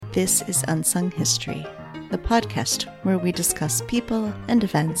This is Unsung History, the podcast where we discuss people and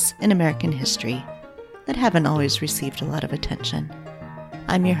events in American history that haven't always received a lot of attention.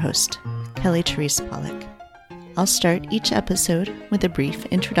 I'm your host, Kelly Therese Pollock. I'll start each episode with a brief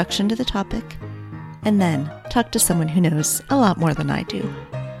introduction to the topic, and then talk to someone who knows a lot more than I do.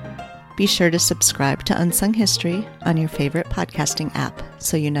 Be sure to subscribe to Unsung History on your favorite podcasting app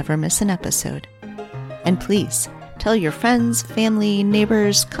so you never miss an episode. And please, tell your friends, family,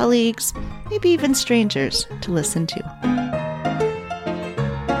 neighbors, colleagues, maybe even strangers to listen to.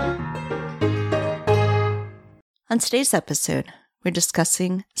 On today's episode, we're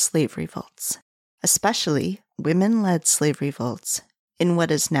discussing slave revolts, especially women-led slave revolts in what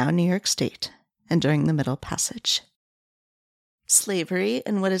is now New York State and during the Middle Passage. Slavery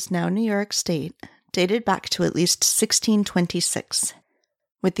in what is now New York State dated back to at least 1626,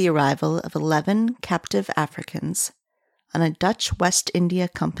 with the arrival of 11 captive Africans on a Dutch West India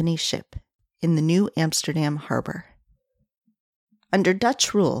Company ship in the New Amsterdam harbor. Under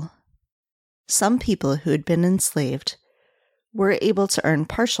Dutch rule, some people who had been enslaved were able to earn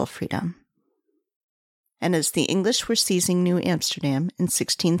partial freedom. And as the English were seizing New Amsterdam in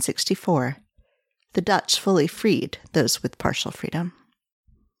 1664, the Dutch fully freed those with partial freedom.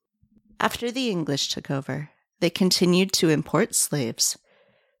 After the English took over, they continued to import slaves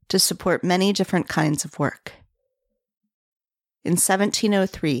to support many different kinds of work. In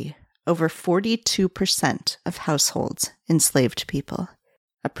 1703, over 42% of households enslaved people,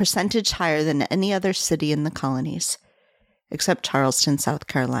 a percentage higher than any other city in the colonies, except Charleston, South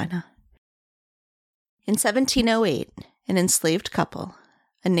Carolina. In 1708, an enslaved couple,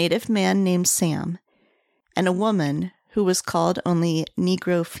 a native man named Sam, and a woman who was called only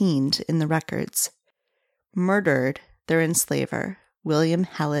Negro Fiend in the records, murdered their enslaver, William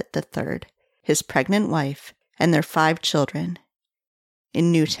Hallett III, his pregnant wife, and their 5 children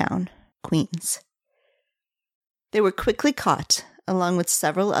in Newtown, Queens. They were quickly caught, along with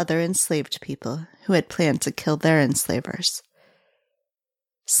several other enslaved people who had planned to kill their enslavers.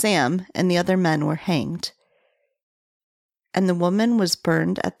 Sam and the other men were hanged, and the woman was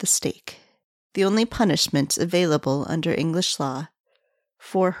burned at the stake, the only punishment available under English law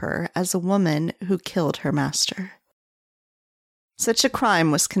for her as a woman who killed her master. Such a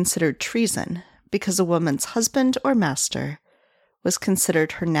crime was considered treason because a woman's husband or master was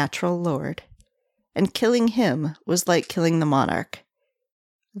considered her natural lord, and killing him was like killing the monarch,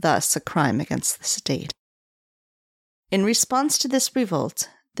 thus a crime against the state. In response to this revolt,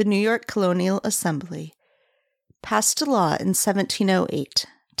 the New York Colonial Assembly passed a law in 1708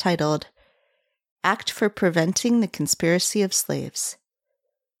 titled Act for Preventing the Conspiracy of Slaves,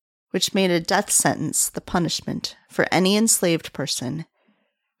 which made a death sentence the punishment for any enslaved person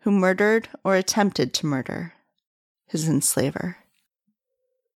who murdered or attempted to murder his enslaver.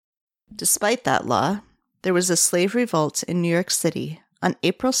 Despite that law, there was a slave revolt in New York City on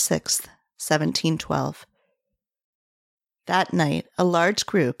April 6, 1712. That night, a large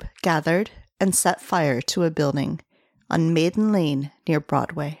group gathered and set fire to a building on Maiden Lane near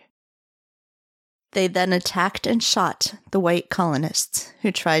Broadway. They then attacked and shot the white colonists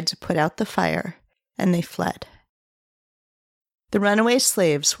who tried to put out the fire, and they fled. The runaway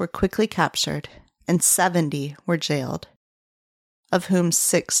slaves were quickly captured, and 70 were jailed, of whom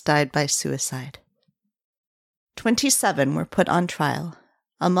 6 died by suicide. 27 were put on trial,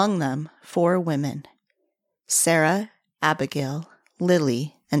 among them 4 women, Sarah, Abigail,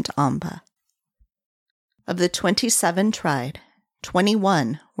 Lily, and Amba. Of the 27 tried,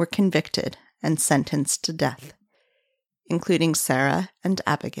 21 were convicted and sentenced to death, including Sarah and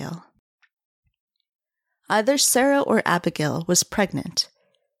Abigail. Either Sarah or Abigail was pregnant,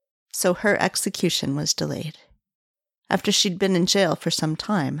 so her execution was delayed. After she'd been in jail for some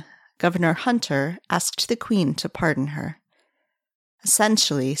time, Governor Hunter asked the Queen to pardon her,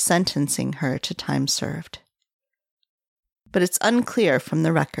 essentially sentencing her to time served. But it's unclear from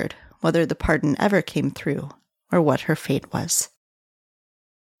the record whether the pardon ever came through or what her fate was.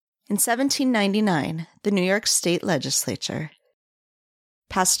 In 1799, the New York State Legislature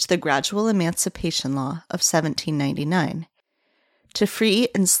passed the Gradual Emancipation Law of 1799 to free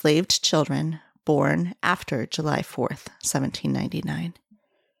enslaved children born after July 4th, 1799,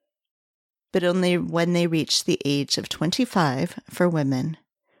 but only when they reached the age of 25 for women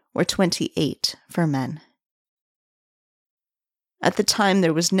or 28 for men. At the time,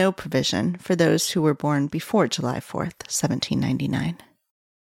 there was no provision for those who were born before July 4th, 1799.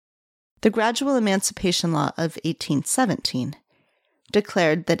 The Gradual Emancipation Law of 1817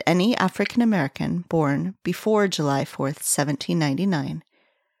 declared that any African American born before July 4th, 1799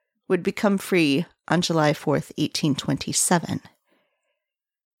 would become free on July 4th, 1827,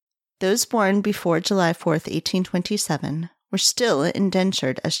 Those born before July 4th, 1827, were still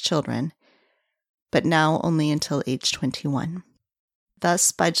indentured as children, but now only until age 21.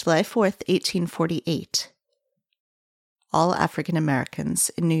 Thus, by July 4th, 1848, all African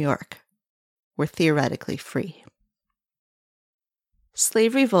Americans in New York were theoretically free.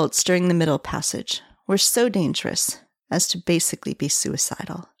 Slave revolts during the Middle Passage were so dangerous as to basically be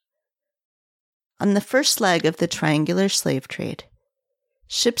suicidal. On the first leg of the triangular slave trade,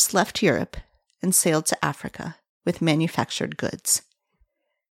 ships left Europe and sailed to Africa with manufactured goods.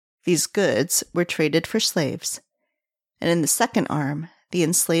 These goods were traded for slaves, and in the second arm, the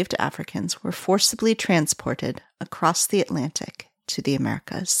enslaved Africans were forcibly transported across the Atlantic to the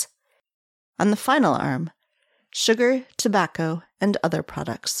Americas. On the final arm, sugar, tobacco, and other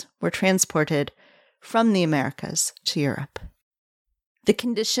products were transported from the Americas to Europe. The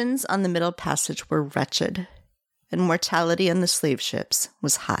conditions on the Middle Passage were wretched, and mortality on the slave ships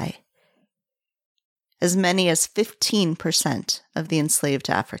was high. As many as 15% of the enslaved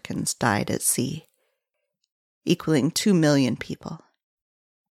Africans died at sea, equaling 2 million people.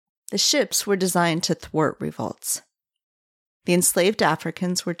 The ships were designed to thwart revolts. The enslaved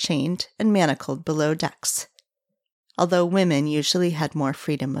Africans were chained and manacled below decks, although women usually had more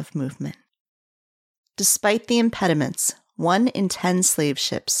freedom of movement. Despite the impediments, 1 in 10 slave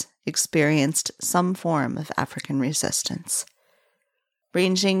ships experienced some form of African resistance,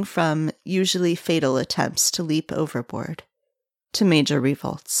 ranging from usually fatal attempts to leap overboard to major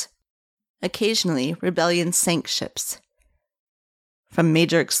revolts. Occasionally, rebellion sank ships from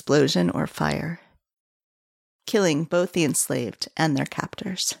major explosion or fire, killing both the enslaved and their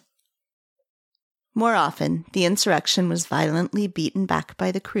captors. More often, the insurrection was violently beaten back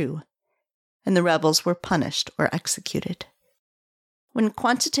by the crew, and the rebels were punished or executed. When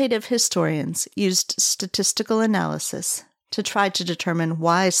quantitative historians used statistical analysis to try to determine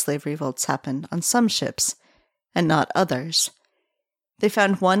why slave revolts happened on some ships and not others, they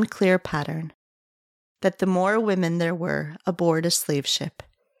found one clear pattern: that the more women there were aboard a slave ship,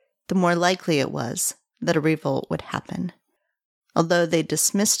 the more likely it was that a revolt would happen, although they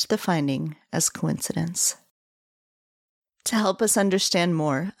dismissed the finding as coincidence. To help us understand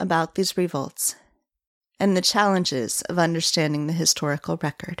more about these revolts and the challenges of understanding the historical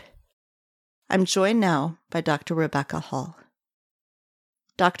record, I'm joined now by Dr. Rebecca Hall.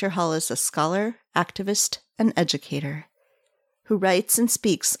 Dr. Hall is a scholar, activist, and educator who writes and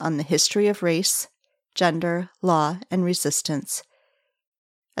speaks on the history of race, gender, law, and resistance,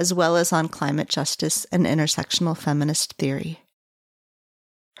 as well as on climate justice and intersectional feminist theory.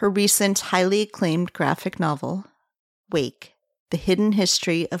 Her recent highly acclaimed graphic novel, Wake: The Hidden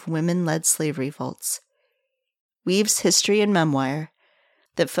History of Women-Led Slave Revolts, weaves history and memoir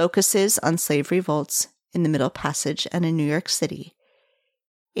that focuses on slave revolts in the Middle Passage and in New York City,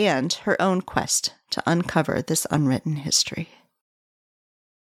 and her own quest to uncover this unwritten history.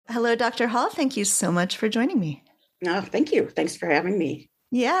 Hello, Dr. Hall. Thank you so much for joining me. No, thank you. Thanks for having me.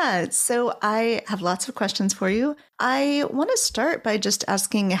 Yeah, so I have lots of questions for you. I want to start by just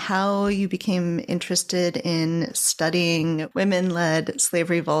asking how you became interested in studying women-led slave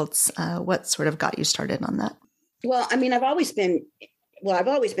revolts. What sort of got you started on that? Well, I mean, I've always been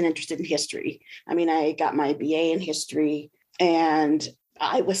interested in history. I mean, I got my BA in history, and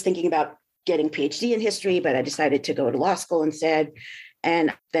I was thinking about getting a PhD in history, but I decided to go to law school instead.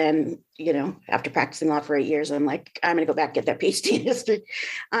 And then, after practicing law for 8 years, I'm like, I'm going to go back and get that PhD in history.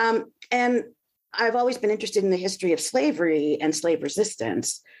 And I've always been interested in the history of slavery and slave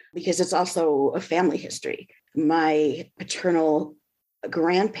resistance because it's also a family history. My paternal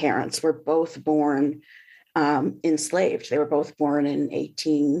grandparents were both born enslaved. They were both born in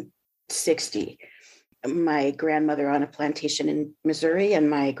 1860. My grandmother on a plantation in Missouri and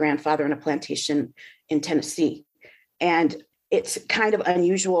my grandfather on a plantation in Tennessee. And it's kind of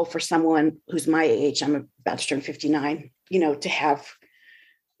unusual for someone who's my age, I'm about to turn 59, to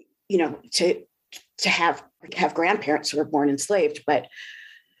have grandparents who were born enslaved, but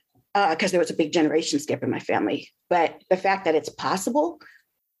because there was a big generation skip in my family. But the fact that it's possible,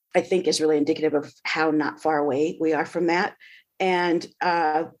 I think, is really indicative of how not far away we are from that. And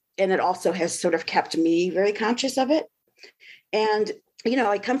it also has sort of kept me very conscious of it. And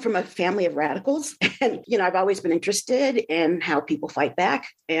I come from a family of radicals, and, I've always been interested in how people fight back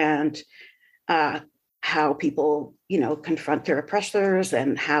and how people, confront their oppressors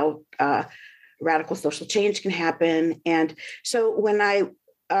and how radical social change can happen. And so when I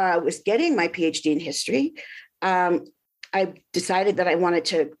was getting my PhD in history, I decided that I wanted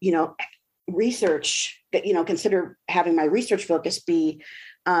to, research that, consider having my research focus be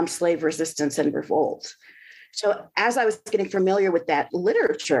slave resistance and revolt. So as I was getting familiar with that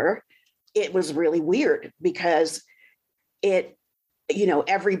literature, it was really weird because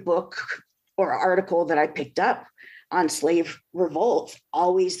every book or article that I picked up on slave revolt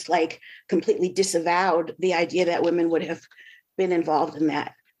always like completely disavowed the idea that women would have been involved in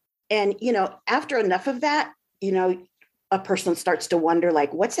that. And, after enough of that, a person starts to wonder,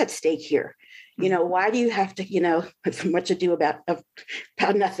 like, what's at stake here? Why do you have to, it's much ado about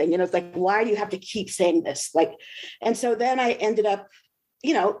nothing, it's like, why do you have to keep saying this? Like, and so then I ended up,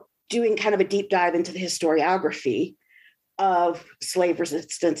 doing kind of a deep dive into the historiography of slave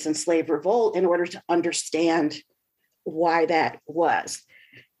resistance and slave revolt in order to understand why that was.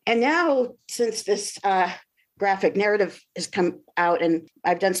 And now, since this graphic narrative has come out and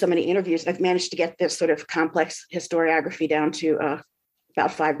I've done so many interviews, I've managed to get this sort of complex historiography down to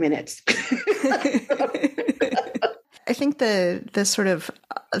about 5 minutes. I think the sort of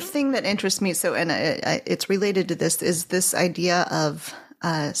thing that interests me, it's related to this, is this idea of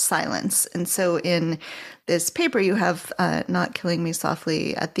silence. And so in this paper, you have Not Killing Me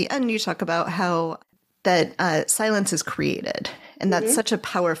Softly. At the end, you talk about how that silence is created. And that's such a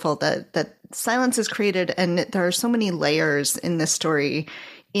powerful, that silence is created. And there are so many layers in this story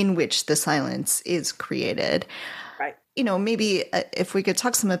in which the silence is created. Right. Maybe if we could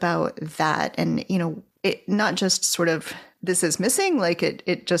talk some about that and, it not just sort of this is missing, like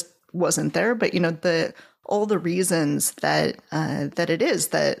it just wasn't there, but, all the reasons that it is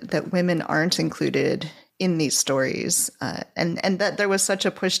that women aren't included in these stories, and that there was such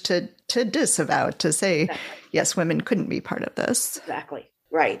a push to disavow, to say, exactly. Yes, women couldn't be part of this. Exactly.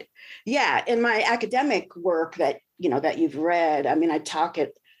 Right. Yeah. In my academic work that you've read, I mean, I talk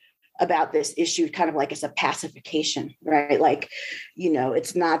about this issue kind of like as a pacification, right? Like,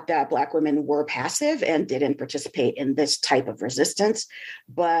 it's not that Black women were passive and didn't participate in this type of resistance,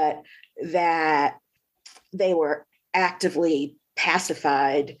 but that they were actively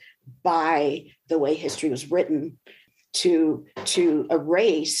pacified by the way history was written to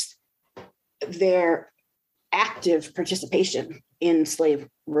erase their active participation in slave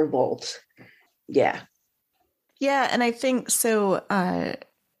revolt. Yeah. Yeah. And I think so.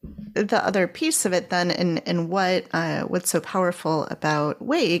 The other piece of it then, and what's so powerful about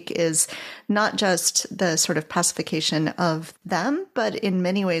Wake is not just the sort of pacification of them, but in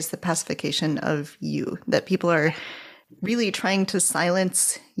many ways the pacification of you, that people are really trying to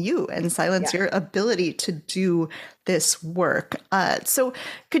silence you and silence your ability to do this work. So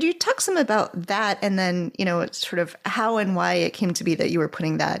could you talk some about that, and then, sort of how and why it came to be that you were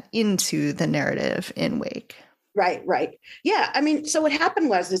putting that into the narrative in Wake? Right. Yeah. I mean, so what happened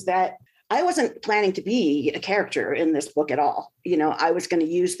is that I wasn't planning to be a character in this book at all. I was going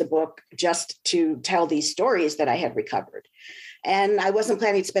to use the book just to tell these stories that I had recovered. And I wasn't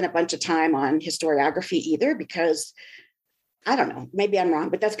planning to spend a bunch of time on historiography either, because I don't know, maybe I'm wrong,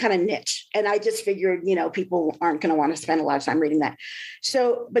 but that's kind of niche. And I just figured, people aren't going to want to spend a lot of time reading that.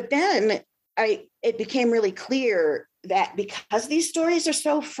 So, but then it became really clear that because these stories are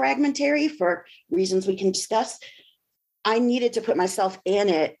so fragmentary for reasons we can discuss, I needed to put myself in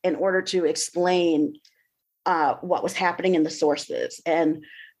it in order to explain what was happening in the sources and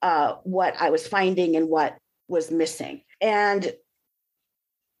what I was finding and what was missing. And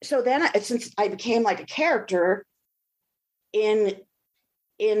so then, since I became like a character in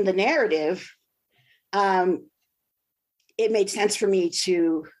the narrative, it made sense for me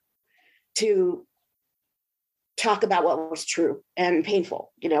to talk about what was true and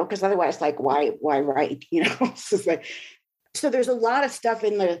painful, because otherwise, like, why write, so there's a lot of stuff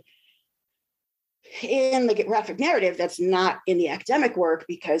in the graphic narrative that's not in the academic work,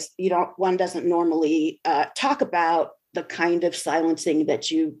 because one doesn't normally talk about the kind of silencing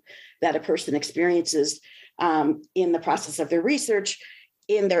that a person experiences in the process of their research,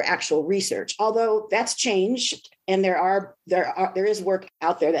 in their actual research. Although that's changed, and there is work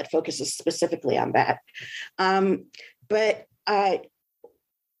out there that focuses specifically on that. But I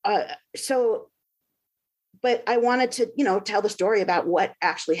wanted to, tell the story about what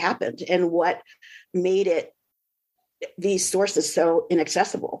actually happened and what made these sources so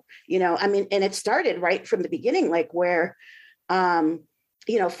inaccessible. I mean, and it started right from the beginning, like where,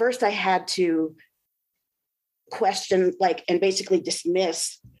 first I had to question, like, and basically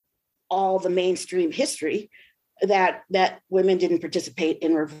dismiss all the mainstream history that women didn't participate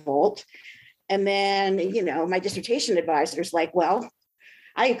in revolt. And then, my dissertation advisor's like, well,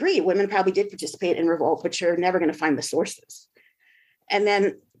 I agree, women probably did participate in revolt, but you're never going to find the sources. And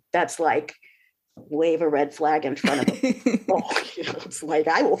then that's like, wave a red flag in front of them. It's like,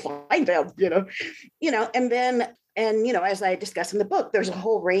 I will find them, and then, as I discuss in the book, there's a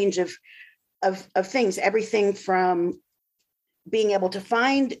whole range of things, everything from being able to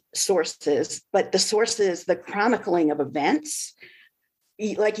find sources, but the sources, the chronicling of events,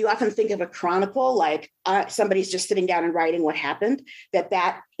 like you often think of a chronicle, like somebody's just sitting down and writing what happened,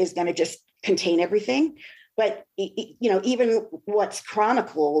 that is going to just contain everything. But, even what's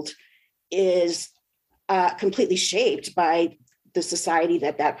chronicled is completely shaped by the society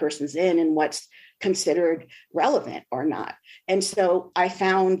that person's in and what's considered relevant or not. And so I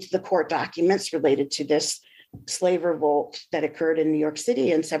found the court documents related to this slave revolt that occurred in New York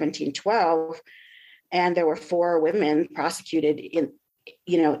City in 1712. And there were 4 women prosecuted in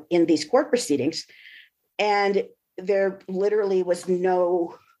these court proceedings. And there literally was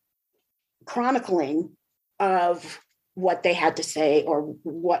no chronicling of what they had to say or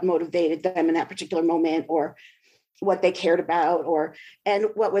what motivated them in that particular moment or what they cared about. And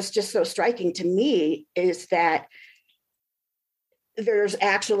what was just so striking to me is that there's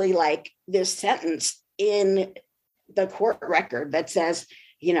actually like this sentence in the court record that says,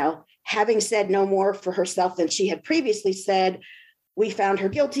 having said no more for herself than she had previously said, we found her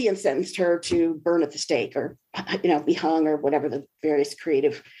guilty and sentenced her to burn at the stake or, be hung or whatever the various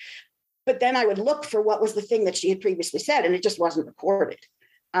creative. But then I would look for what was the thing that she had previously said, and it just wasn't recorded.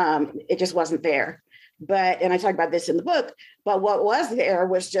 It just wasn't there. And I talk about this in the book, but what was there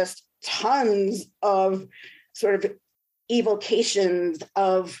was just tons of sort of evocations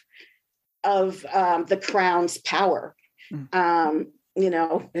of the crown's power. At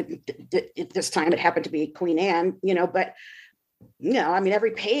this time it happened to be Queen Anne, but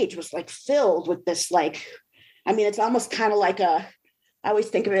every page was like filled with this, it's almost kind of like I always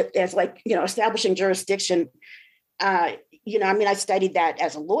think of it as like, establishing jurisdiction. I studied that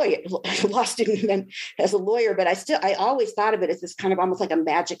as a lawyer, law student, and then as a lawyer, but I always thought of it as this kind of almost like a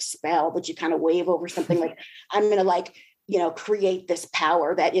magic spell that you kind of wave over something like, I'm going to create this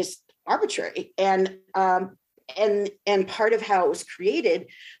power that is arbitrary. And part of how it was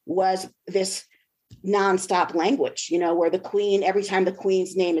created was this nonstop language, where the queen, every time the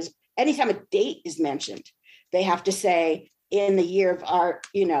queen's name is, anytime a date is mentioned, they have to say in the year of our,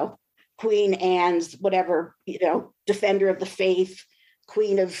 Queen Anne's, whatever, defender of the faith,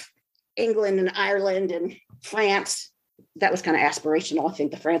 Queen of England and Ireland and France. That was kind of aspirational, I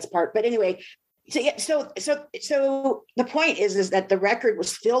think, the France part. But anyway, so the point is that the record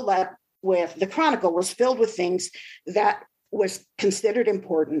was filled up with, the chronicle was filled with things that was considered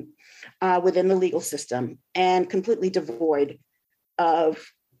important within the legal system and completely devoid of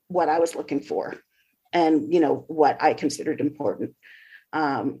what I was looking for and, what I considered important.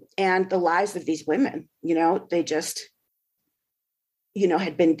 And the lives of these women, they just,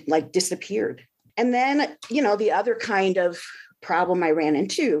 had been like disappeared. And then, the other kind of problem I ran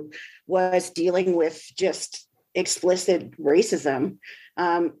into was dealing with just explicit racism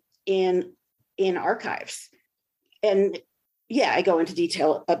in archives. And yeah, I go into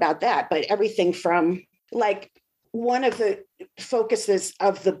detail about that, but everything from one of the focuses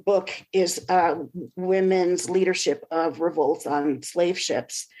of the book is women's leadership of revolts on slave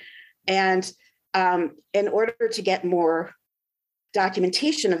ships. And in order to get more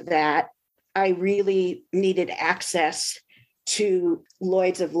documentation of that, I really needed access to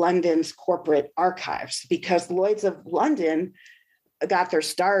Lloyd's of London's corporate archives, because Lloyd's of London got their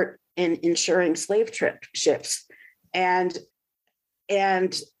start in insuring slave ships. And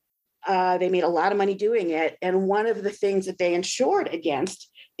they made a lot of money doing it. And one of the things that they insured against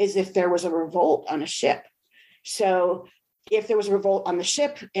is if there was a revolt on a ship. So if there was a revolt on the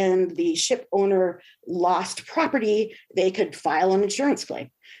ship and the ship owner lost property, they could file an insurance claim.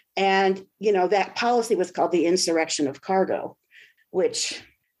 And, that policy was called the insurrection of cargo, which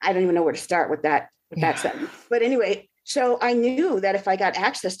I don't even know where to start with that sentence. But anyway, so I knew that if I got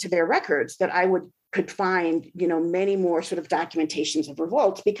access to their records, that I could find, many more sort of documentations of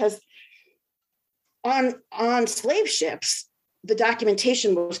revolts, because on slave ships, the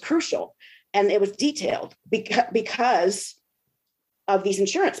documentation was crucial and it was detailed because of these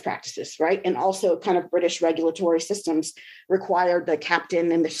insurance practices, right? And also kind of British regulatory systems required the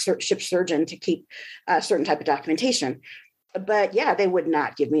captain and the ship surgeon to keep a certain type of documentation. But yeah, they would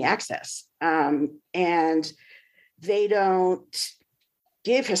not give me access. And they don't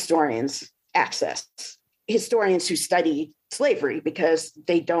give historians access, historians who study slavery, because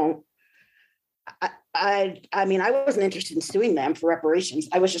they don't. I wasn't interested in suing them for reparations.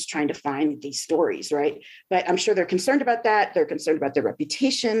 I was just trying to find these stories, right? But I'm sure they're concerned about that. They're concerned about their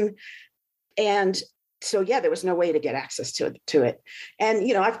reputation. And so, yeah, there was no way to get access to it.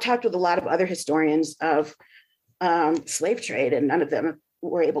 And, I've talked with a lot of other historians of slave trade, and none of them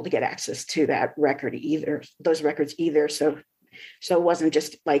were able to get access to that record either, those records either. So it wasn't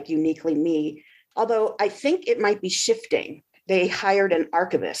just like uniquely me, although I think it might be shifting. they hired an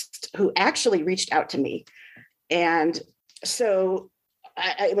archivist who actually reached out to me. And so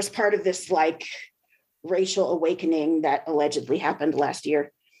it was part of this like racial awakening that allegedly happened last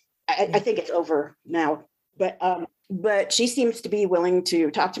year. I think it's over now, but she seems to be willing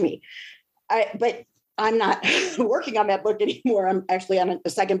to talk to me. But I'm not working on that book anymore. I'm actually on a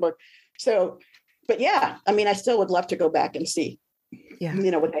second book. So, but yeah, I mean, I still would love to go back and see,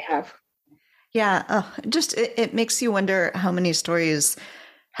 what they have. Yeah. It makes you wonder how many stories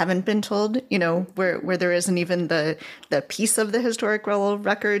haven't been told, where there isn't even the piece of the historical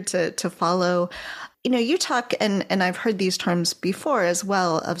record to follow. You talk, and I've heard these terms before as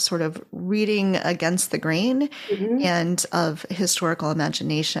well, of sort of reading against the grain and of historical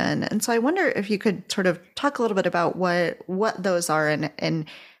imagination. And so I wonder if you could sort of talk a little bit about what those are and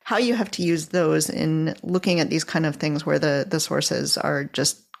how you have to use those in looking at these kind of things where the sources are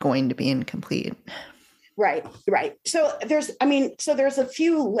just going to be incomplete. Right. So there's a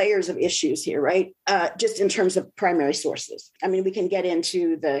few layers of issues here, right? Just in terms of primary sources. I mean, we can get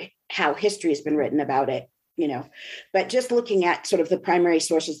into how history has been written about it, but just looking at sort of the primary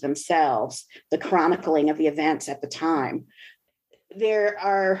sources themselves, the chronicling of the events at the time, there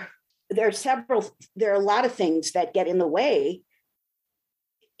are a lot of things that get in the way,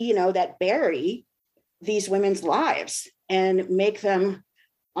 that bury these women's lives and make them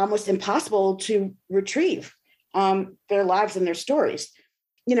almost impossible to retrieve their lives and their stories.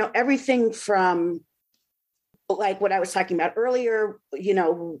 Everything from like what I was talking about earlier,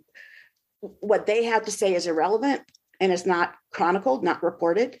 what they have to say is irrelevant and is not chronicled, not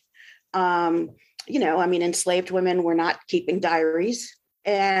reported. Enslaved women were not keeping diaries,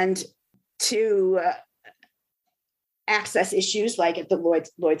 and to access issues like at the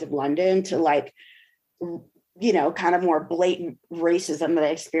Lloyd's of London, to like, kind of more blatant racism that I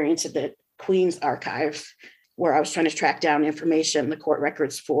experienced at the Queen's Archive, where I was trying to track down information, the court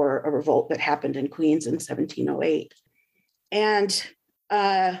records for a revolt that happened in Queens in 1708. And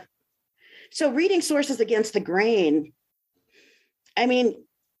so reading sources against the grain,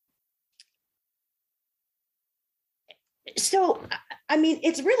 it's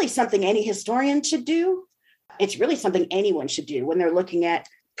really something any historian should do. It's really something anyone should do when they're looking at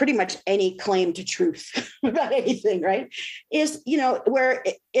pretty much any claim to truth about anything, right? Is, where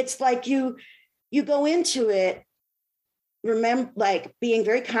it's like you go into it, remember, like being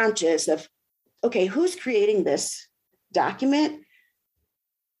very conscious of, okay, who's creating this document?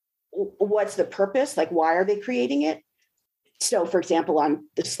 What's the purpose? Like, why are they creating it? So, for example, on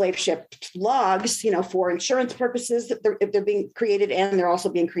the slave ship logs, for insurance purposes, if they're being created, and they're also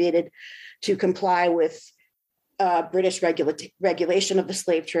being created to comply with British regulation of the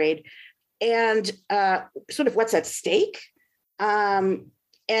slave trade, and sort of what's at stake,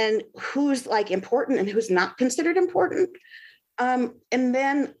 and who's like important and who's not considered important. And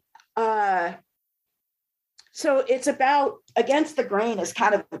then, so it's about against the grain is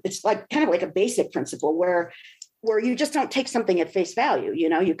kind of like a basic principle where you just don't take something at face value.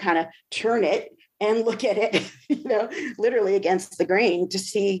 You kind of turn it and look at it, literally against the grain to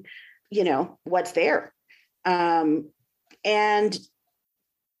see, what's there. And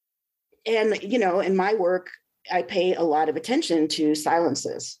in my work, I pay a lot of attention to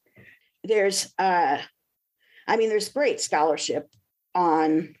silences. There's great scholarship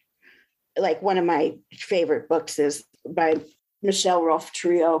on, like, one of my favorite books is by Michel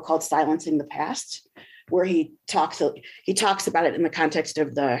Rolfe-Trio called Silencing the Past, where he talks about it in the context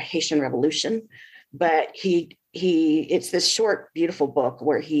of the Haitian Revolution. But it's this short, beautiful book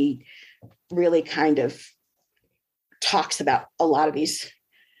where he really kind of talks about a lot of these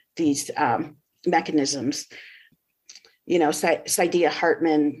mechanisms. Saidiya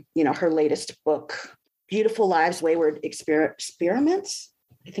Hartman, her latest book, Beautiful Lives, Wayward Experiments.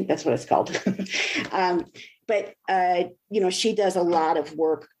 I think that's what it's called. But she does a lot of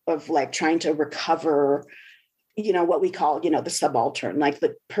work of like trying to recover, what we call, the subaltern, like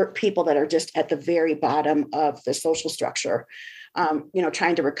the people that are just at the very bottom of the social structure,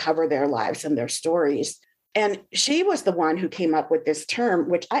 trying to recover their lives and their stories. And she was the one who came up with this term,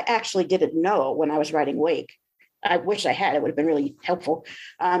 which I actually didn't know when I was writing Wake. I wish I had. It would have been really helpful.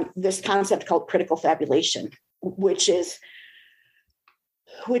 This concept called critical fabulation, which is,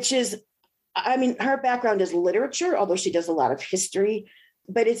 her background is literature, although she does a lot of history.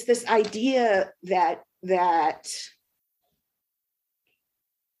 But it's this idea that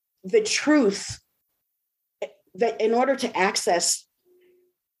the truth, that in order to access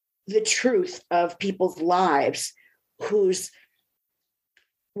the truth of people's lives,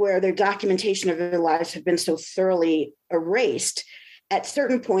 where their documentation of their lives have been so thoroughly erased, at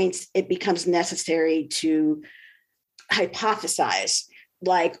certain points, it becomes necessary to hypothesize,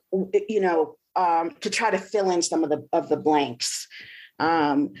 like, to try to fill in some of the blanks.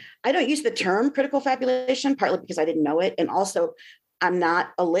 I don't use the term critical fabulation, partly because I didn't know it. And also I'm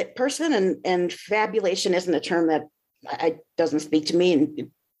not a lit person, and fabulation isn't a term that doesn't speak to me.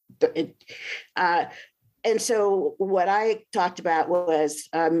 And so what I talked about was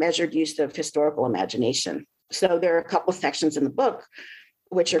measured use of historical imagination. So there are a couple of sections in the book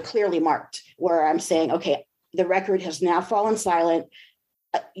which are clearly marked, where I'm saying, okay, the record has now fallen silent.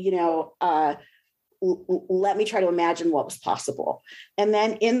 Let me try to imagine what was possible. And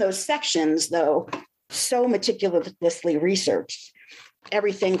then in those sections, though, so meticulously researched,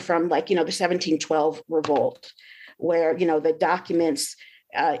 everything from the 1712 revolt, where, the documents,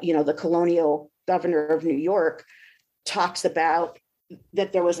 the colonial governor of New York talks about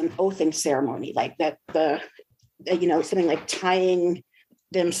that there was an oathing ceremony, like that something like tying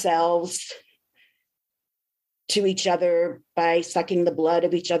themselves to each other by sucking the blood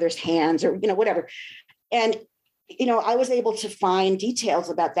of each other's hands, or, whatever. And, I was able to find details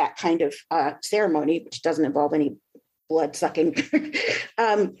about that kind of ceremony, which doesn't involve any blood sucking,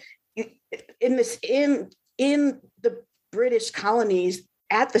 in the British colonies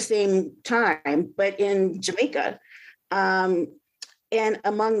at the same time, but in Jamaica, and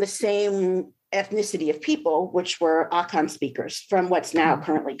among the same ethnicity of people, which were Akan speakers from what's now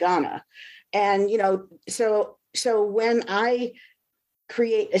currently Ghana. And, so when I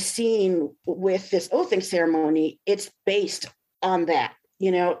create a scene with this oathing ceremony, it's based on that,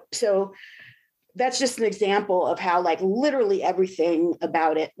 so that's just an example of how, like, literally everything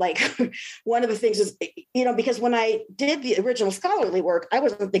about it. Like, one of the things is, because when I did the original scholarly work, I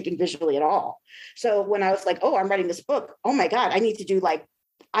wasn't thinking visually at all. So when I was like, oh, I'm writing this book, oh my God, I need to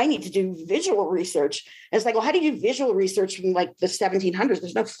do visual research. And it's like, well, how do you do visual research from like the 1700s?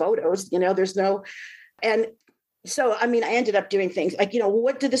 There's no photos, there's no, and so, I mean, I ended up doing things like,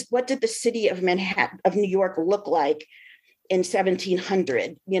 what did the city of New York look like in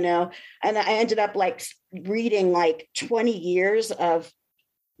 1700, and I ended up like reading like 20 years of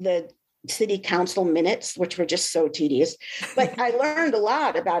the city council minutes, which were just so tedious, but I learned a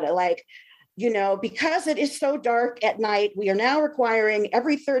lot about it. Like, because it is so dark at night, we are now requiring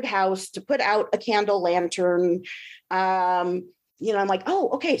every third house to put out a candle lantern. I'm like, oh,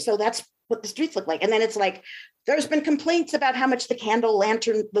 okay. So that's what the streets look like. And then it's like, there's been complaints about how much the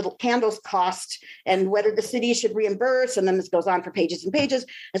little candles cost and whether the city should reimburse. And then this goes on for pages and pages.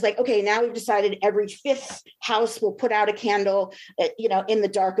 It's like, okay, now we've decided every fifth house will put out a candle, in the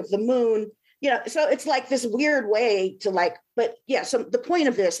dark of the moon. So it's like this weird way to like, but yeah, so the point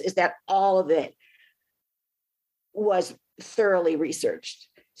of this is that all of it was thoroughly researched.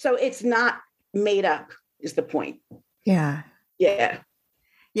 So it's not made up is the point. Yeah. Yeah.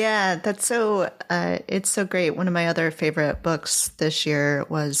 Yeah, that's so, it's so great. One of my other favorite books this year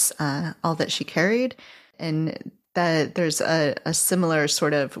was All That She Carried. And that there's a similar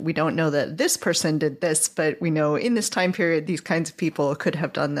sort of, we don't know that this person did this, but we know in this time period, these kinds of people could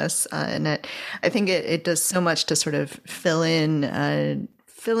have done this. And I think it does so much to sort of fill in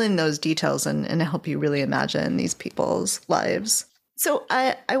those details and help you really imagine these people's lives. So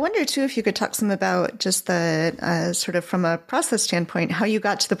I wonder, too, if you could talk some about just the sort of from a process standpoint, how you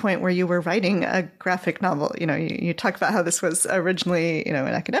got to the point where you were writing a graphic novel. You talk about how this was originally, an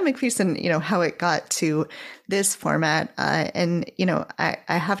academic piece and, how it got to this format. And I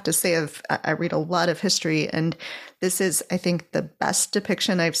have to say, I read a lot of history, and this is, I think, the best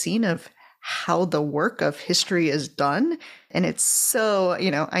depiction I've seen of how the work of history is done. And it's so,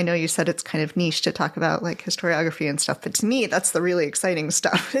 I know you said it's kind of niche to talk about like historiography and stuff, but to me, that's the really exciting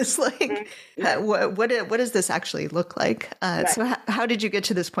stuff. It's like, what does this actually look like? Right. So how did you get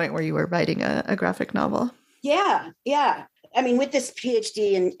to this point where you were writing a graphic novel? Yeah. I mean, with this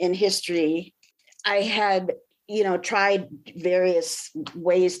PhD in history, I had, tried various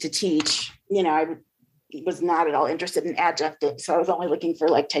ways to teach. I was not at all interested in adjuncting. So I was only looking for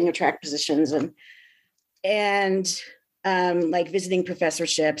like tenure track positions and like visiting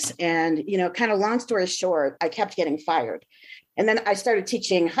professorships. And, kind of long story short, I kept getting fired. And then I started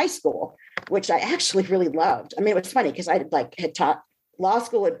teaching high school, which I actually really loved. I mean, it was funny because I had taught law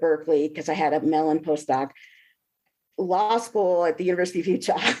school at Berkeley because I had a Mellon postdoc, law school at the University of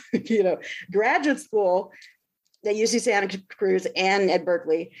Utah, graduate school at UC Santa Cruz and at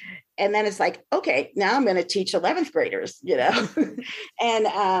Berkeley. And then it's like, okay, now I'm going to teach 11th graders, and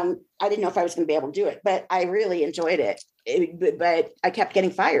I didn't know if I was going to be able to do it, but I really enjoyed it. But I kept getting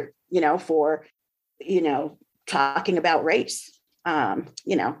fired, for, talking about race.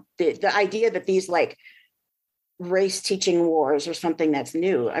 The idea that these like race teaching wars or something that's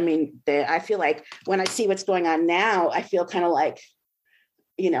new. I mean, I feel like when I see what's going on now, I feel kind of like,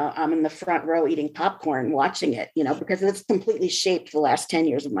 I'm in the front row eating popcorn, watching it, because it's completely shaped the last 10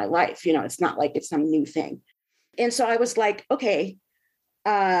 years of my life. It's not like it's some new thing. And so I was like, okay,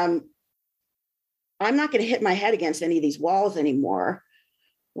 I'm not going to hit my head against any of these walls anymore.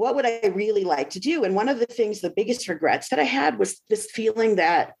 What would I really like to do? And one of the things, the biggest regrets that I had was this feeling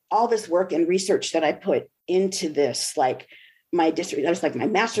that all this work and research that I put into this, like that was like my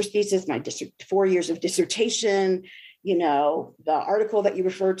master's thesis, my 4 years of dissertation, the article that you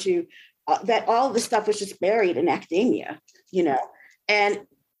referred to, that all this stuff was just buried in academia, and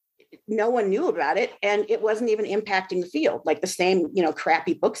no one knew about it. And it wasn't even impacting the field. Like the same,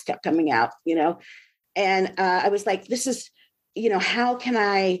 crappy books kept coming out, and I was like, this is, how can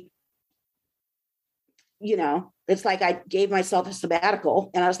I, it's like I gave myself a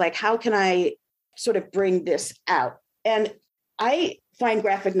sabbatical and I was like, how can I sort of bring this out? And I find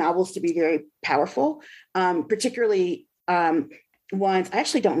graphic novels to be very powerful, particularly ones. I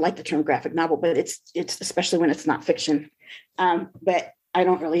actually don't like the term graphic novel, but it's especially when it's not fiction. But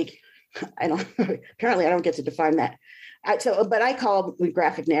apparently I don't get to define that. But I call them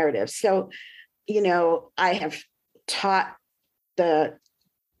graphic narratives. So, I have taught the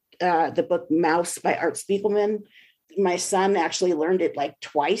book Mouse by Art Spiegelman. My son actually learned it like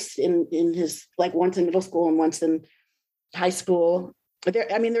twice in his, like once in middle school and once in high school. But there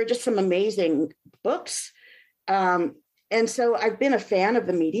are just some amazing books. And so I've been a fan of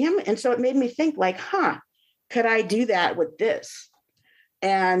the medium. And so it made me think like, could I do that with this?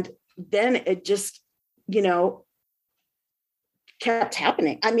 And then it just, kept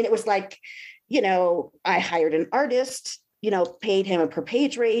happening. I mean, it was like, I hired an artist, paid him a per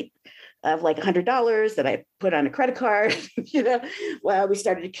page rate of like $100 that I put on a credit card. Well, we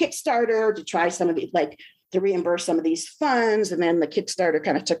started a Kickstarter to try some of the, like, to reimburse some of these funds. And then the Kickstarter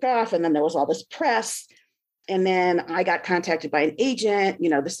kind of took off. And then there was all this press. And then I got contacted by an agent,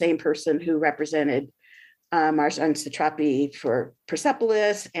 the same person who represented Marjan Satrapi for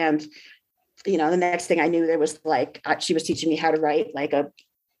Persepolis. And, the next thing I knew, there was like, she was teaching me how to write like a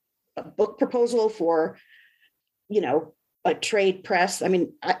book proposal for, a trade press. I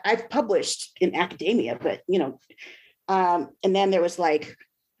mean, I've published in academia, but, and then there was like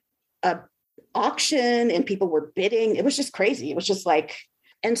a auction and people were bidding. It was just crazy. It was just like,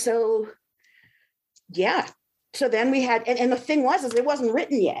 and so, yeah. So then we had, and the thing was, is it wasn't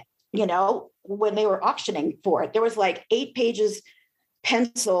written yet, when they were auctioning for it. There was like 8 pages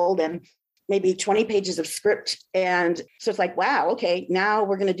penciled and maybe 20 pages of script. And so it's like, wow, okay, now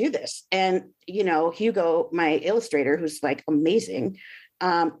we're going to do this. And, Hugo, my illustrator, who's like amazing,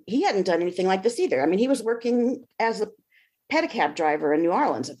 he hadn't done anything like this either. I mean, he was working as a pedicab driver in New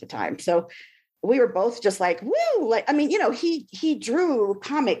Orleans at the time. So we were both just like, woo, like, I mean, he drew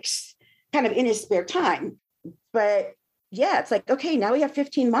comics kind of in his spare time. But yeah, it's like, okay, now we have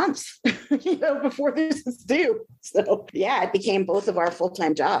 15 months, before this is due. So yeah, it became both of our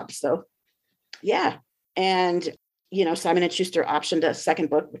full-time jobs. So yeah. And, Simon & Schuster optioned a second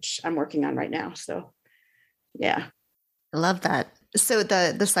book, which I'm working on right now. So yeah. I love that. So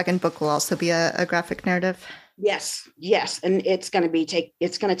the second book will also be a graphic narrative? Yes. And it's going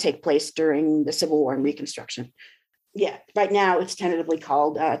to take place during the Civil War and Reconstruction. Yeah. Right now it's tentatively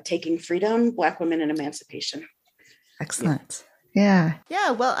called Taking Freedom, Black Women and Emancipation. Excellent. Yeah.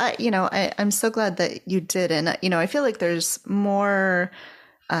 Well, I'm so glad that you did. And, I feel like there's more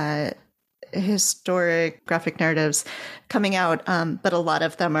historic graphic narratives coming out, but a lot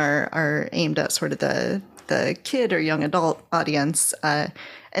of them are aimed at sort of the kid or young adult audience.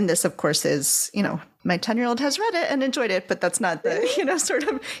 And this, of course, is, my 10-year-old has read it and enjoyed it, but that's not the, sort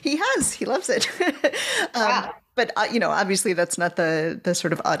of, he loves it. Wow. But, obviously that's not the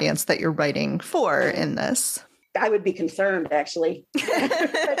sort of audience that you're writing for in this. I would be concerned, actually.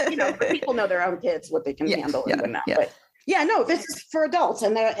 But, people know their own kids, what they can handle and whatnot. Yeah. But yeah, no, this is for adults,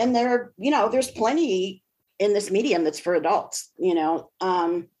 and there, there's plenty in this medium that's for adults, and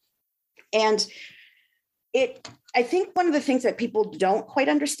I think one of the things that people don't quite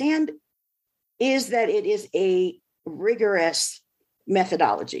understand is that it is a rigorous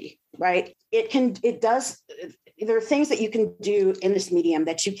methodology, right? There are things that you can do in this medium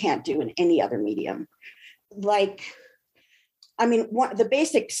that you can't do in any other medium. Like, I mean, the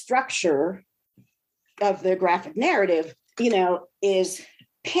basic structure of the graphic narrative, is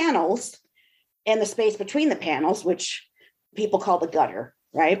panels and the space between the panels, which people call the gutter,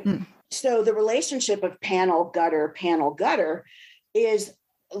 right? Mm. So the relationship of panel, gutter is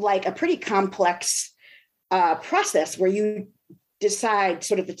like a pretty complex process where you decide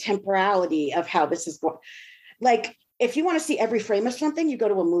sort of the temporality of how this is going. like, if you want to see every frame of something, you go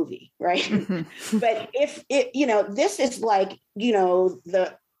to a movie, right? But if it, this is like,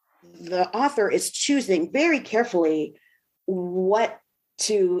 the author is choosing very carefully what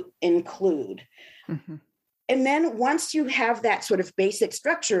to include. And then once you have that sort of basic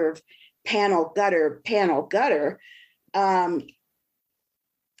structure of panel, gutter,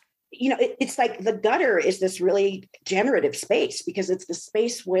 it's like the gutter is this really generative space, because it's the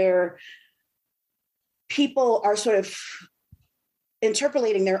space where people are sort of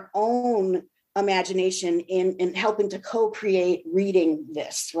interpolating their own imagination in helping to co-create reading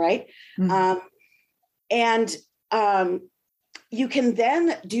this, right? And you can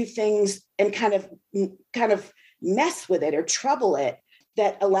then do things and kind of mess with it or trouble it,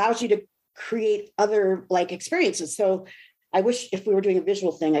 that allows you to create other like experiences. So I wish if we were doing a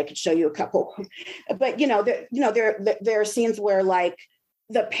visual thing, I could show you a couple, but there are scenes where like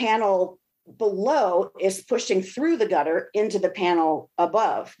the panel below is pushing through the gutter into the panel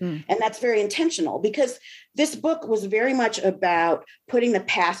above. And that's very intentional, because this book was very much about putting the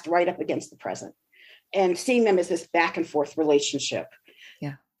past right up against the present and seeing them as this back and forth relationship.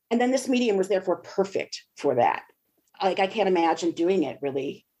 Yeah. And then this medium was therefore perfect for that. Like, I can't imagine doing it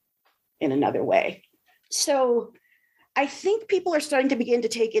really in another way. So I think people are starting to begin to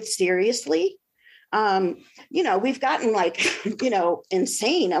take it seriously. We've gotten like,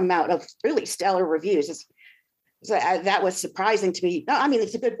 insane amount of really stellar reviews. That was surprising to me. No, I mean,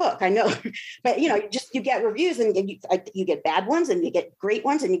 it's a good book, I know, but you get reviews, and you get bad ones, and you get great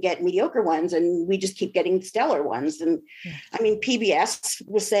ones, and you get mediocre ones, and we just keep getting stellar ones. And I mean, PBS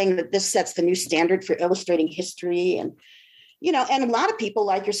was saying that this sets the new standard for illustrating history, and and a lot of people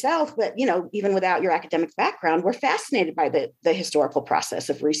like yourself, but even without your academic background, were fascinated by the historical process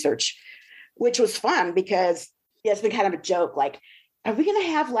of research, which was fun, because it's been kind of a joke, like, are we going to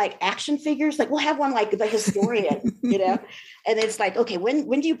have like action figures? Like, we'll have one like the historian, and it's like, okay,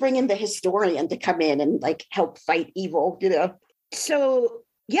 when do you bring in the historian to come in and like help fight evil, So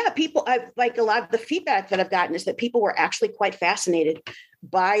yeah, people, like, a lot of the feedback that I've gotten is that people were actually quite fascinated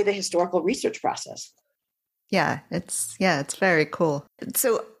by the historical research process. Yeah, it's very cool.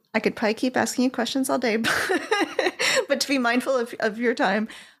 So I could probably keep asking you questions all day, but to be mindful of your time,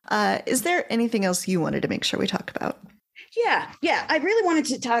 is there anything else you wanted to make sure we talk about? Yeah. I really wanted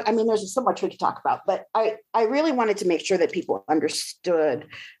to talk. I mean, there's so much we could talk about, but I really wanted to make sure that people understood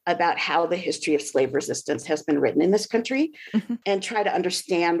about how the history of slave resistance has been written in this country, and try to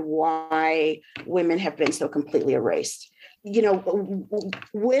understand why women have been so completely erased.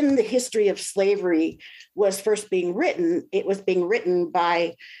 When the history of slavery was first being written, it was being written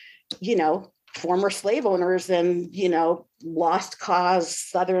by, former slave owners and, lost cause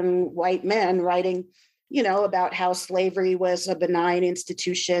Southern white men writing, about how slavery was a benign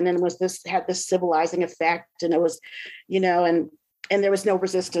institution and had this civilizing effect. And it was, and there was no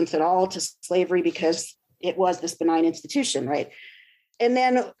resistance at all to slavery because it was this benign institution, right? And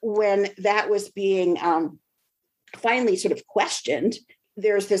then when that was being finally sort of questioned,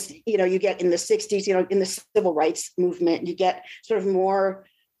 there's this, you get in the 60s, in the civil rights movement, you get sort of more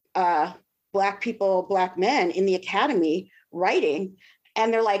Black people, Black men in the academy writing,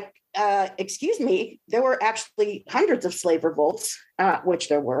 and they're like, excuse me, there were actually hundreds of slave revolts, which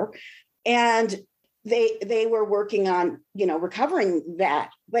there were, and they were working on, recovering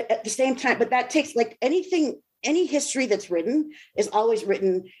that. But at the same time, but that takes, like, any history that's written is always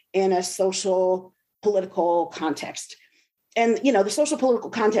written in a social political context. And, the social political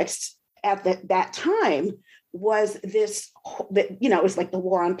context at that time was this, it was like the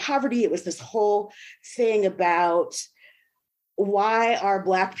war on poverty. It was this whole thing about why are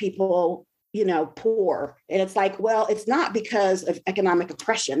Black people, poor? And it's like, well, it's not because of economic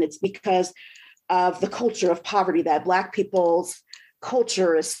oppression. It's because of the culture of poverty, that Black people's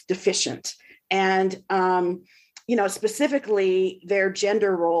culture is deficient. And, specifically their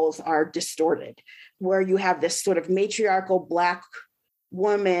gender roles are distorted, where you have this sort of matriarchal Black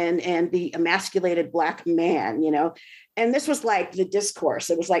woman and the emasculated Black man, and this was like the discourse.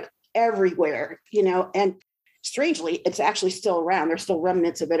 It was like everywhere, and strangely, it's actually still around. There's still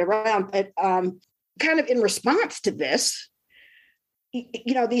remnants of it around, but kind of in response to this,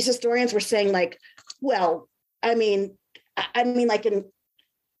 these historians were saying, like, well, I mean, like in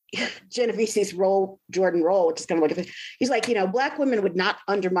Genovese's Jordan Roll, which is kind of like, he's like, Black women would not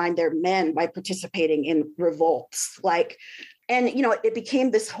undermine their men by participating in revolts, like, and it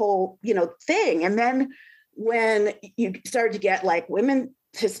became this whole thing. And then when you started to get like women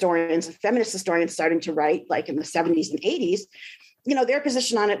historians, feminist historians starting to write, like in the 70s and 80s, their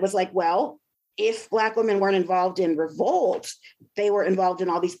position on it was like, well, if Black women weren't involved in revolt, they were involved in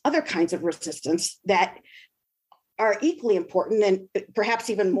all these other kinds of resistance that are equally important and perhaps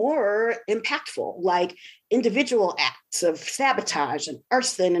even more impactful, like individual acts of sabotage and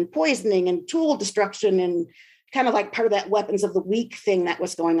arson and poisoning and tool destruction, and kind of like part of that weapons of the weak thing that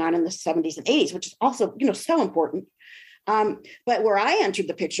was going on in the 70s and 80s, which is also, so important. But where I entered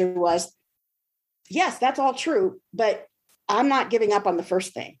the picture was, yes, that's all true, but I'm not giving up on the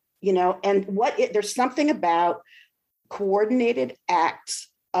first thing, and there's something about coordinated acts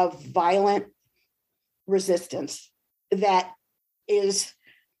of violent resistance that is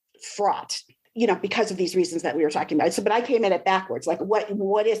fraught, because of these reasons that we were talking about. So, but I came at it backwards, like,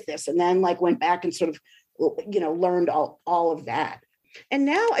 what is this? And then went back and sort of, learned all of that. And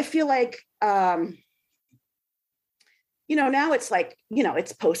now I feel like, now it's like,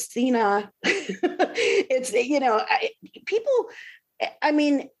 it's post-Cena. It's,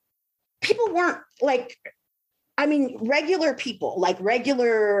 people weren't regular people, like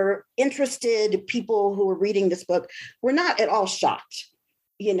regular interested people who were reading this book were not at all shocked,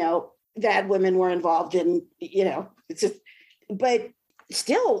 that women were involved in, it's just, but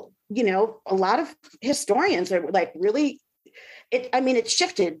still, a lot of historians are like really, it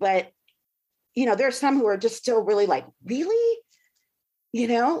shifted, but, there's some who are just still really like, really,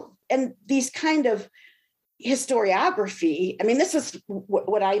 and these kind of historiography, this is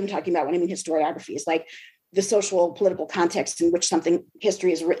what I'm talking about when I mean historiography, is like the social political context in which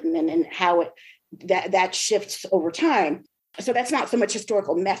history is written and how that shifts over time. So that's not so much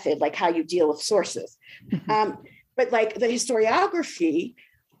historical method, like how you deal with sources, but like the historiography,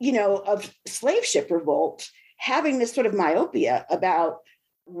 of slave ship revolt, having this sort of myopia about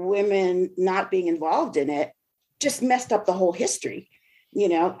women not being involved in it, just messed up the whole history.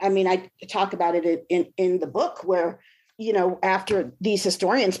 I talk about it in the book where, after these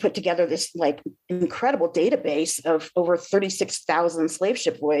historians put together this like incredible database of over 36,000 slave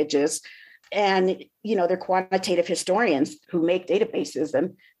ship voyages, and, they're quantitative historians who make databases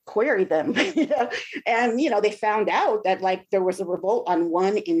and query them, and, they found out that like there was a revolt on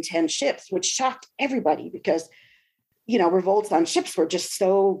 1 in 10 ships, which shocked everybody because, revolts on ships were just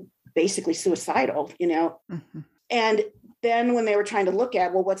so basically suicidal, and then when they were trying to look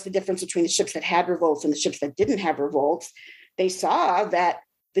at, well, what's the difference between the ships that had revolts and the ships that didn't have revolts, they saw that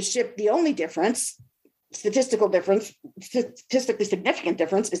the only difference, statistically significant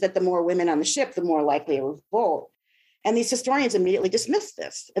difference, is that the more women on the ship, the more likely a revolt. And these historians immediately dismissed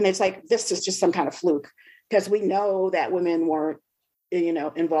this. And it's like, this is just some kind of fluke, because we know that women weren't,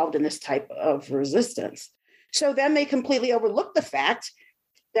 involved in this type of resistance. So then they completely overlooked the fact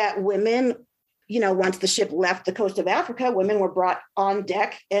that women, once the ship left the coast of Africa, women were brought on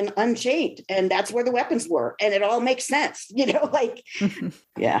deck and unchained. And that's where the weapons were. And it all makes sense,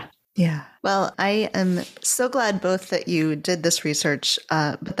 yeah. Yeah. Well, I am so glad both that you did this research,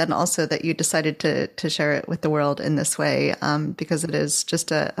 but then also that you decided to share it with the world in this way, because it is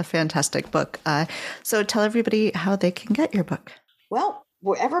just a fantastic book. So tell everybody how they can get your book. Well,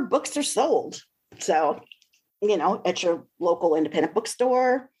 wherever books are sold. So, at your local independent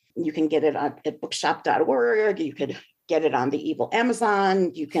bookstore, you can get it at bookshop.org. You could get it on the evil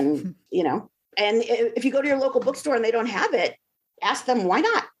Amazon. You can, and if you go to your local bookstore and they don't have it, ask them why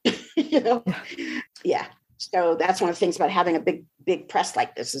not. Yeah. So that's one of the things about having a big press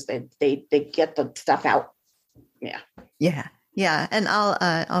like this, is that they get the stuff out. Yeah. And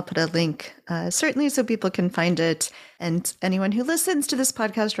I'll put a link certainly so people can find it. And anyone who listens to this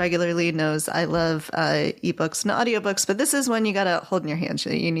podcast regularly knows I love ebooks and audiobooks, but this is one you got to hold in your hand.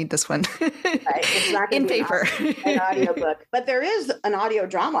 You need this one right. It's not in paper. An audiobook, but there is an audio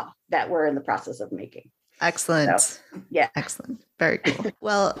drama that we're in the process of making. Excellent. So, yeah. Excellent. Very cool.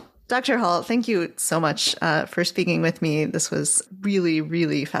 Well, Dr. Hall, thank you so much for speaking with me. This was really,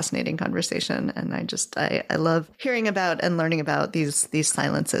 really fascinating conversation. And I love hearing about and learning about these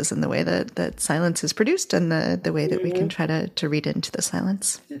silences and the way that silence is produced, and the way that we can try to read into the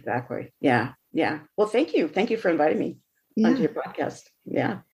silence. Exactly. Yeah. Yeah. Well, thank you. Thank you for inviting me onto your podcast.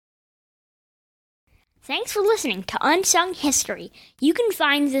 Yeah. Thanks for listening to Unsung History. You can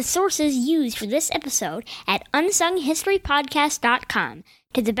find the sources used for this episode at unsunghistorypodcast.com.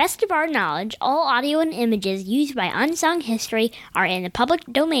 To the best of our knowledge, all audio and images used by Unsung History are in the public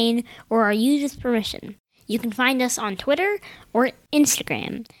domain or are used with permission. You can find us on Twitter or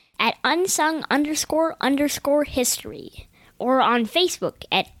Instagram at unsung__history or on Facebook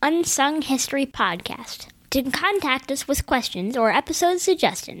at Unsung History Podcast. To contact us with questions or episode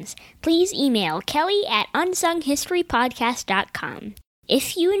suggestions, please email Kelly at unsunghistorypodcast.com.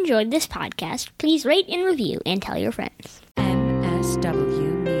 If you enjoyed this podcast, please rate and review and tell your friends. MSW